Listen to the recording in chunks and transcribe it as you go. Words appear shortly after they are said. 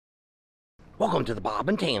Welcome to the Bob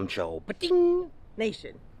and Tam Show. Ba-ding!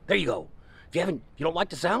 Nation. There you go. If you don't like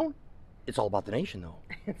the sound, it's all about the nation, though.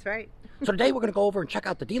 That's right. So today we're going to go over and check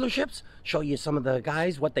out the dealerships, show you some of the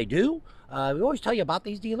guys, what they do. We always tell you about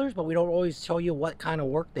these dealers, but we don't always tell you what kind of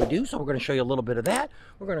work they do. So we're going to show you a little bit of that.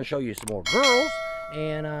 We're going to show you some more girls,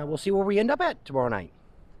 and we'll see where we end up at tomorrow night.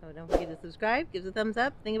 So don't forget to subscribe, give us a thumbs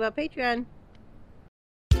up, think about Patreon.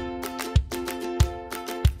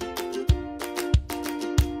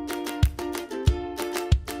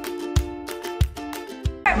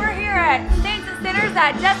 We're here at States and Sinners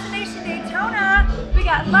at Destination Daytona. We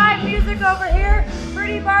got live music over here,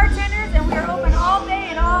 pretty bartenders, and we are open all day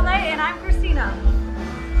and all night, and I'm Christina.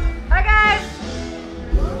 Hi guys!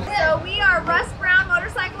 So we are Russ Brown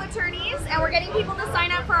motorcycle attorneys, and we're getting people to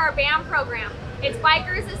sign up for our BAM program. It's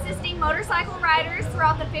bikers assisting motorcycle riders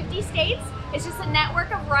throughout the 50 states. It's just a network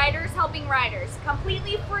of riders helping riders.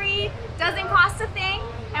 Completely free, doesn't cost a thing,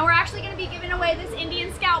 and we're actually going to be giving away this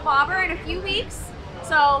Indian Scout bobber in a few weeks.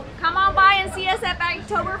 So come on by and see us at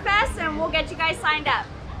Biketoberfest, and we'll get you guys signed up.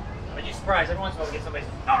 Are you surprised? Every once in a while we get somebody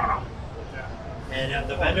says, no. And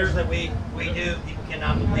the vendors that we do, people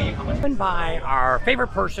cannot believe how much. By our favorite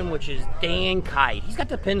person, which is Dan Kite. He's got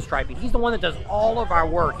the pinstriping. He's the one that does all of our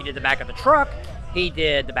work. He did the back of the truck. He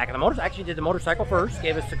did the back of the motorcycle. Actually did the motorcycle first.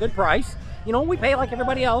 Gave us a good price. You know, we pay like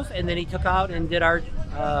everybody else. And then he took out and did our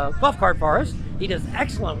golf cart for us. He does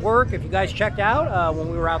excellent work. If you guys checked out when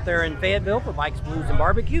we were out there in Fayetteville for Bikes, Blues, and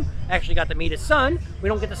Barbecue, actually got to meet his son. We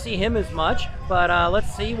don't get to see him as much, but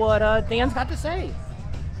let's see what Dan's got to say.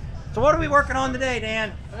 So what are we working on today,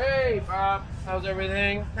 Dan? Hey, Bob. How's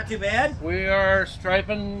everything? Not too bad. We are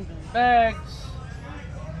striping bags.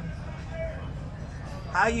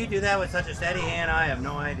 How you do that with such a steady hand, I have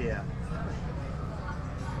no idea.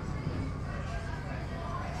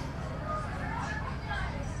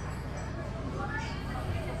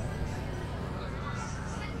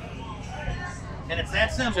 And it's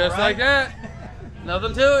that simple, Just right? like that.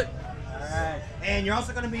 Nothing to it. Alright. And you're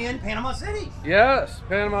also going to be in Panama City. Yes,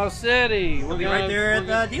 Panama City. We'll be right there at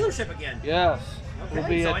the dealership again. Yes. Okay, We'll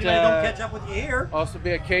be so at, anybody don't catch up with you here. Also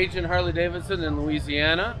be at Cajun Harley Davidson in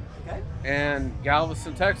Louisiana. Okay. And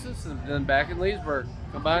Galveston, Texas, and then back in Leesburg.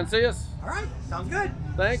 Come by and see us. Alright, sounds good.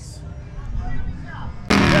 Thanks.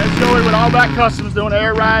 That's Joey with All Back Customs doing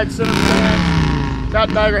air rides, center stand, got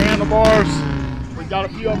dagger handlebars. We got a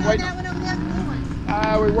few of them waiting.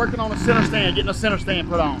 We're working on a center stand, getting a center stand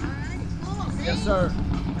put on. Yes, sir.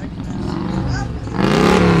 Thank you.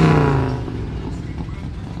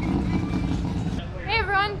 Hey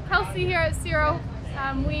everyone, Kelsey here at Zero.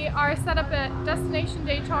 We are set up at Destination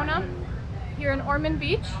Daytona here in Ormond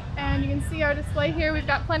Beach, and you can see our display here. We've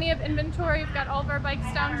got plenty of inventory. We've got all of our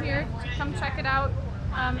bikes down here. Come check it out.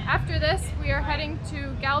 After this, we are heading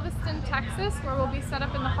to Galveston, Texas, where we'll be set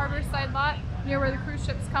up in the Harborside lot near where the cruise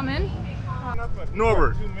ships come in.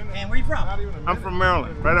 Norbert. And where are you from? I'm from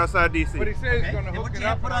Maryland, right outside DC. But he says he's going to And hook what it you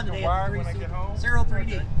have up put on and I today can wire at when I get home. the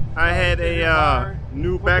 03D? I had a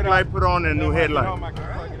new backlight put on and a new headlight.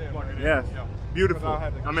 Yes, beautiful.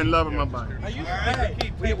 I'm in love with my bike.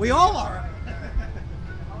 Alright, we all are.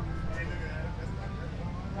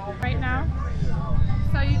 Right now,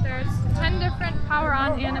 there's 10 different power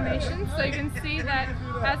on animations, so you can see that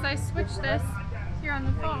as I switch this here on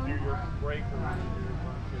the phone.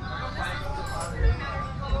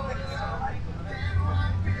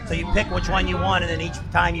 So you pick which one you want, and then each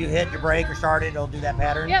time you hit your brake or start it, it'll do that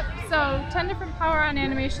pattern? Yep, so 10 different power on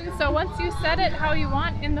animations. So once you set it how you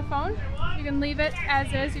want in the phone, you can leave it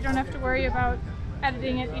as is. You don't have to worry about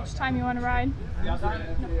editing it each time you want to ride.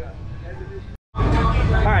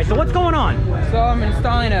 Alright, so what's going on? So I'm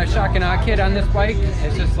installing a shock and awe kit on this bike.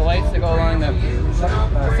 It's just the lights that go along the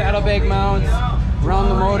saddlebag mounts, around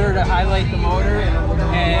the motor to highlight the motor,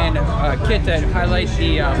 and a kit that highlights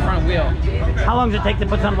the front wheel. How long does it take to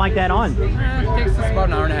put something like that on? It takes us about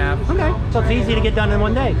an hour and a half. Okay, so it's easy to get done in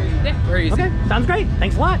one day. Yeah, very easy. Okay, sounds great.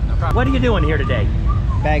 Thanks a lot. No problem. What are you doing here today?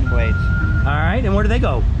 Bag blades. Alright, and where do they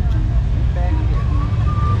go? Bag here.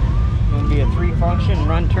 Going to be a 3-function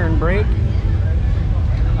run, turn, brake.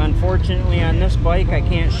 Unfortunately, on this bike, I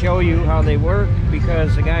can't show you how they work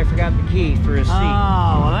because the guy forgot the key for his seat.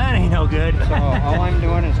 Oh, well that ain't no good. So all I'm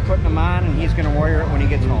doing is putting them on, and he's going to wire it when he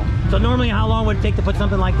gets home. So normally how long would it take to put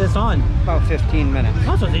something like this on? About 15 minutes.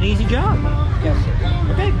 Oh, so it's an easy job. Yes, sir.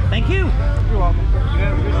 Okay, thank you. You're welcome. You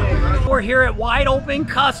have a good day. We're here at Wide Open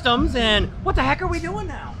Customs, and what the heck are we doing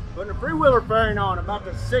now? Putting a freewheeler fairing on, about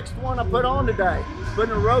the 6th one I put on today.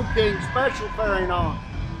 Putting a Road King special fairing on.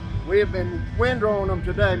 We have been wind rowing them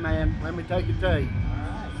today, man. Let me take it to you.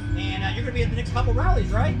 And you're going to be at the next couple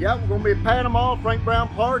rallies, right? Yeah, we're going to be at Panama, Frank Brown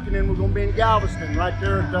Park, and then we're going to be in Galveston, right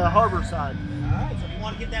there at the harbor side. All right, so if you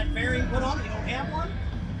want to get that fairing put on, you don't have one,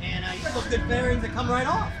 and you got those good fairings that come right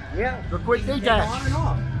off. Yeah, they're quick You can detach. take on and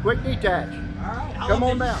off. Quick detach. All right. Come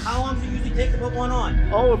on down. How long does it usually take to put one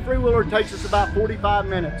on? Oh, a three-wheeler takes us about 45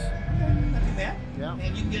 minutes. Not too bad. Yeah.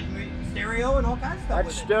 And you can get stereo and all kinds of stuff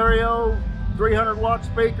That's with it. stereo, 300-watt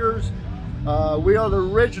speakers. We are the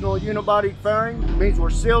original unibody fairing. It means we're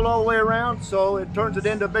sealed all the way around, so it turns it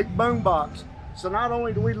into a big boom box. So not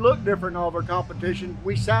only do we look different than all of our competition,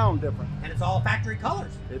 we sound different. And it's all factory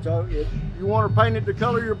colors. If you want to paint it the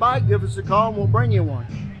color of your bike, give us a call and we'll bring you one.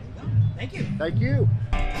 Thank you. Thank you.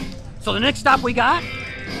 So the next stop we got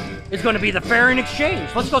is going to be the fairing exchange.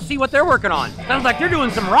 Let's go see what they're working on. Sounds like they're doing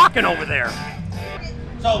some rocking over there.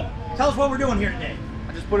 So tell us what we're doing here today.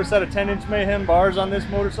 I just put a set of 10-inch Mayhem bars on this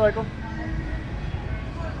motorcycle.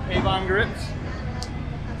 Avon grips.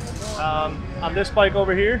 On this bike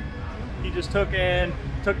over here, he just took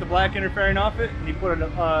the black inner fairing off it, and he put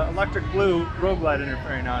an electric blue Road Glide inner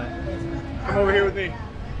fairing on it. Come over here with me.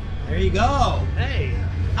 There you go. Hey,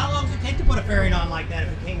 how long does it take to put a fairing on like that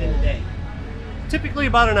if it came in today? Typically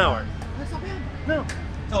about an hour. That's not bad. No.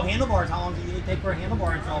 So handlebars, how long does it usually take for a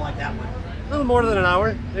handlebar install like that one? A little more than an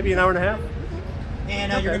hour, maybe an hour and a half.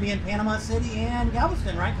 And you're going to be in Panama City and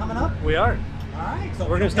Galveston, right, coming up? We are. All right. So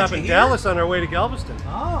we're going to stop in Dallas on our way to Galveston. Oh,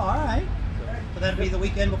 all right. So that'll be the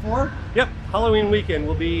weekend before? Yep, Halloween weekend.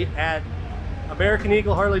 We'll be at American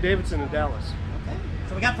Eagle Harley Davidson in Dallas. Okay.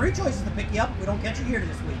 So we got 3 choices to pick you up if we don't catch you here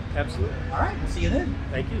this week. Absolutely. All right, we'll see you then.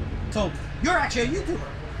 Thank you. So you're actually a YouTuber.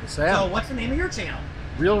 Yes, I am. So what's the name of your channel?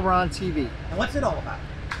 Real Ron TV. And what's it all about?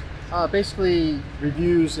 Basically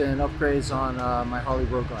reviews and upgrades on my Harley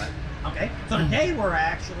Road Glide. Okay, so today we're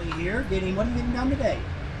actually here getting, what are you getting done today?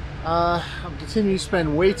 I'm continuing to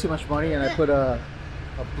spend way too much money, and I put a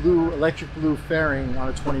electric blue fairing on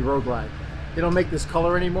a 20 Road Glide. They don't make this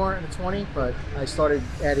color anymore in a 20, but I started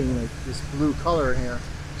adding like this blue color in here,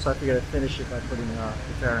 so I figured I'd finish it by putting the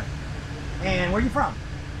fairing. And where are you from?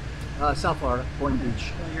 South Florida, Boynton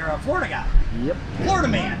Beach. Well, you're a Florida guy. Yep. Florida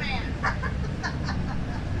man.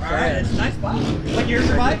 All right, it's a nice spot. What year's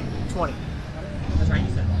your bike? 20. That's right, you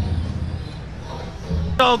said that.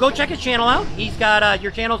 So go check his channel out. He's got,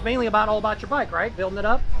 your channel's mainly all about your bike, right? Building it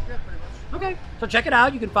up? Yeah, pretty much. Okay, so check it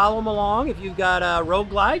out. You can follow him along. If you've got a Road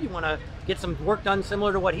Glide, you want to get some work done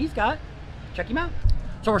similar to what he's got, check him out.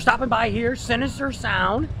 So we're stopping by here, Sinister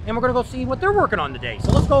Sound, and we're going to go see what they're working on today.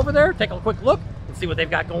 So let's go over there, take a quick look, and see what they've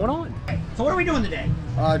got going on. So what are we doing today?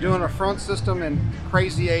 Doing a front system and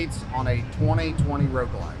crazy eights on a 2020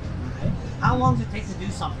 Road Glide. Okay. How long does it take to do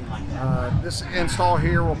something like that? This install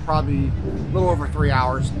here will probably be a little over 3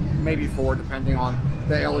 hours, maybe 4, depending on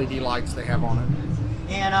the LED lights they have on it.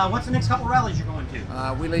 And what's the next couple rallies you're going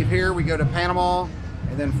to? We leave here, we go to Panama,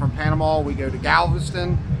 and then from Panama we go to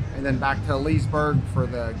Galveston, and then back to Leesburg for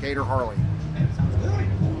the Gator Harley. Okay, sounds good.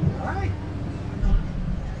 All right.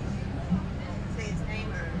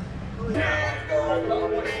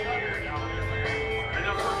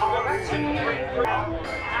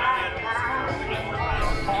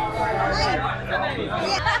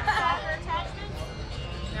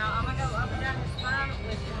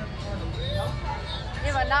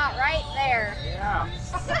 Yeah, but not right there. Yeah.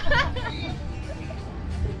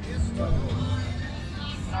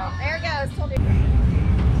 There it goes. Told you.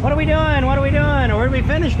 What are we doing? What are we doing? Or what did we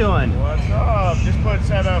finish doing? What's up? Just put a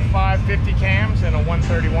set of 550 cams and a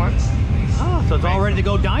 131. Oh, so it's all ready to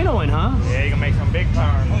go dynoing, huh? Yeah, you can make some big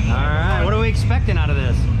power. All right. What are we expecting out of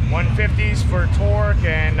this? 150s for torque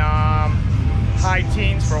and high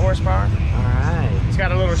teens for horsepower. All right. It's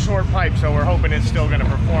got a little short pipe, so we're hoping it's still going to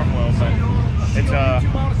perform well. But it's a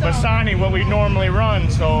Bassani, what we normally run,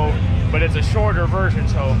 but it's a shorter version,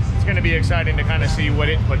 so it's going to be exciting to kind of see what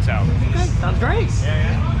it puts out. Okay, sounds great.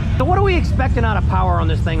 Yeah. So what are we expecting out of power on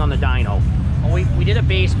this thing on the dyno? Well, we did a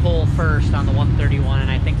base pull first on the 131,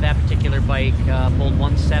 and I think that particular bike pulled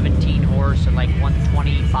 117 horse at like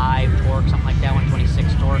 125 torque, something like that,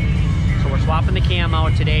 126 torque. So we're swapping the cam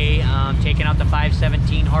out today, taking out the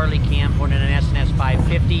 517 Harley cam, putting in an SNS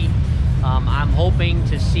 550. I'm hoping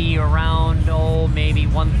to see around, maybe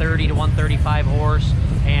 130 to 135 horse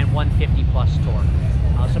and 150 plus torque.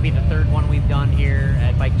 This will be the third one we've done here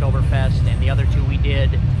at Biketoberfest, and the other two we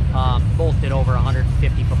did, both did over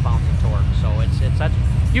 150 foot-pounds of torque. So that's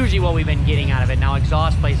usually what we've been getting out of it. Now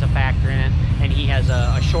exhaust plays a factor in it, and he has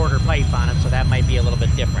a shorter pipe on it, so that might be a little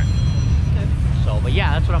bit different. Okay. So, but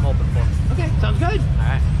yeah, that's what I'm hoping for. Okay, sounds good. All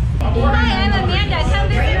right. Hi, I'm Amanda. Come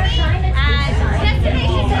visit me at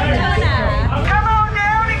Destination Daytona. Come on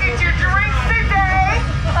down and get your drinks today.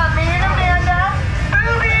 I'm me and Amanda.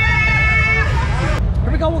 Move in.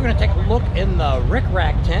 look in the Rick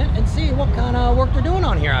Rack tent and see what kind of work they're doing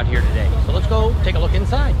out here today. So let's go take a look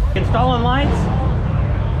inside. Installing lights.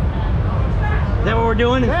 Is that what we're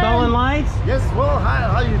doing? Installing lights? Yes. Well,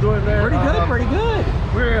 how you doing there? Pretty good. Pretty good.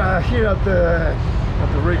 We're here at the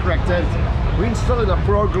Rick Rack tent. We installed a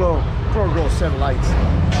Pro Glow 7 lights.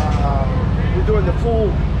 We're doing the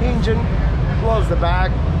full engine, plus the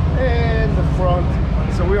back and the front.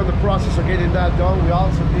 So we're in the process of getting that done. We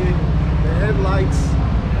also did the headlights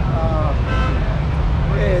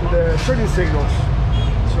and the turning signals.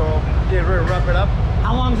 So get ready to wrap it up.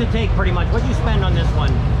 How long does it take pretty much? What did you spend on this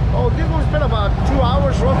one? Oh, this one's been about 2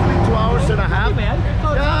 hours, roughly 2 hours and a half. Not too bad.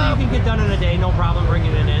 So yeah. You can get done in a day, no problem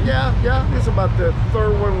bringing it in. Yeah, yeah. This is about the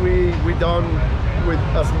third one we done with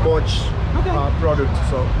as much product.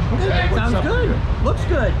 So okay. Sounds good. Looks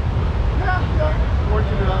good. Yeah.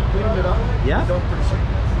 Working it up, cleaning it up. Yeah.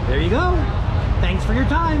 There you go. Thanks for your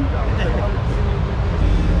time.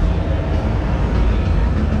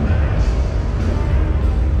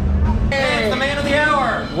 Hey, it's the man of the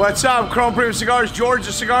hour. What's up, Chrome Premium Cigars? George,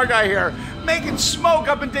 the cigar guy here, making smoke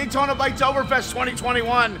up in Daytona Biketoberfest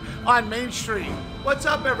 2021 on Main Street. What's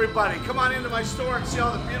up, everybody? Come on into my store and see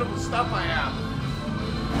all the beautiful stuff I have.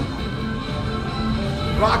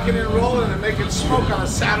 Rocking and rolling and making smoke on a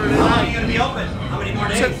Saturday night. How long are you going to be open? How many more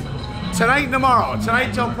days? Tonight and tomorrow.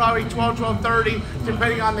 Tonight till probably 12, 12:30,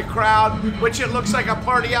 depending on the crowd, which it looks like a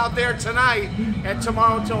party out there tonight, and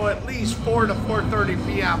tomorrow till at least 4 to 4:30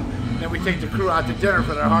 p.m. Then we take the crew out to dinner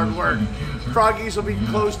for their hard work. Froggies will be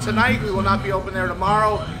closed tonight. We will not be open there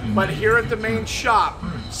tomorrow, but here at the main shop,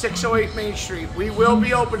 608 Main Street, we will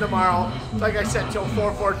be open tomorrow, like I said, till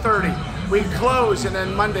 4, 4:30. We close, and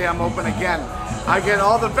then Monday I'm open again. I get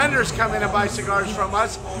all the vendors come in and buy cigars from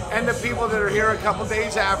us, and the people that are here a couple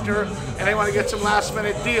days after, and they want to get some last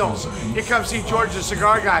minute deals. You come see George the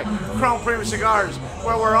Cigar Guy, Chrome Premium Cigars,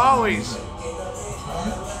 where we're always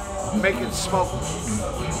making smoke.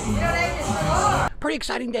 Pretty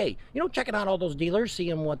exciting day. You know, checking out all those dealers,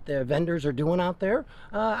 seeing what the vendors are doing out there.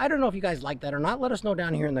 I don't know if you guys like that or not. Let us know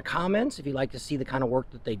down here in the comments if you like to see the kind of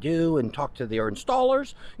work that they do and talk to their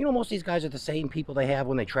installers. You know, most of these guys are the same people they have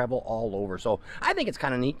when they travel all over. So I think it's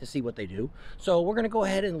kind of neat to see what they do. So we're going to go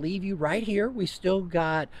ahead and leave you right here. We still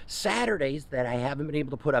got Saturdays that I haven't been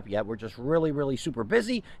able to put up yet. We're just really super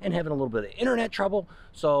busy and having a little bit of internet trouble.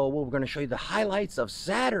 So we're going to show you the highlights of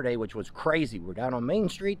Saturday, which was crazy. We're down on Main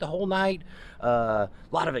Street the whole night. A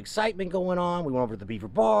lot of excitement going on. We went over to the Beaver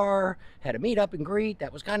Bar, had a meet up and greet.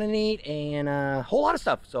 That was kind of neat, and a whole lot of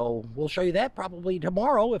stuff. So we'll show you that probably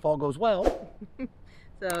tomorrow if all goes well.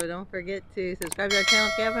 So don't forget to subscribe to our channel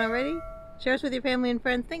if you haven't already. Share us with your family and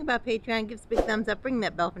friends. Think about Patreon. Give us a big thumbs up. Ring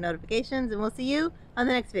that bell for notifications, and we'll see you on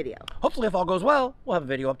the next video. Hopefully, if all goes well, we'll have a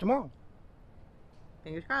video up tomorrow.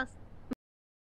 Fingers crossed.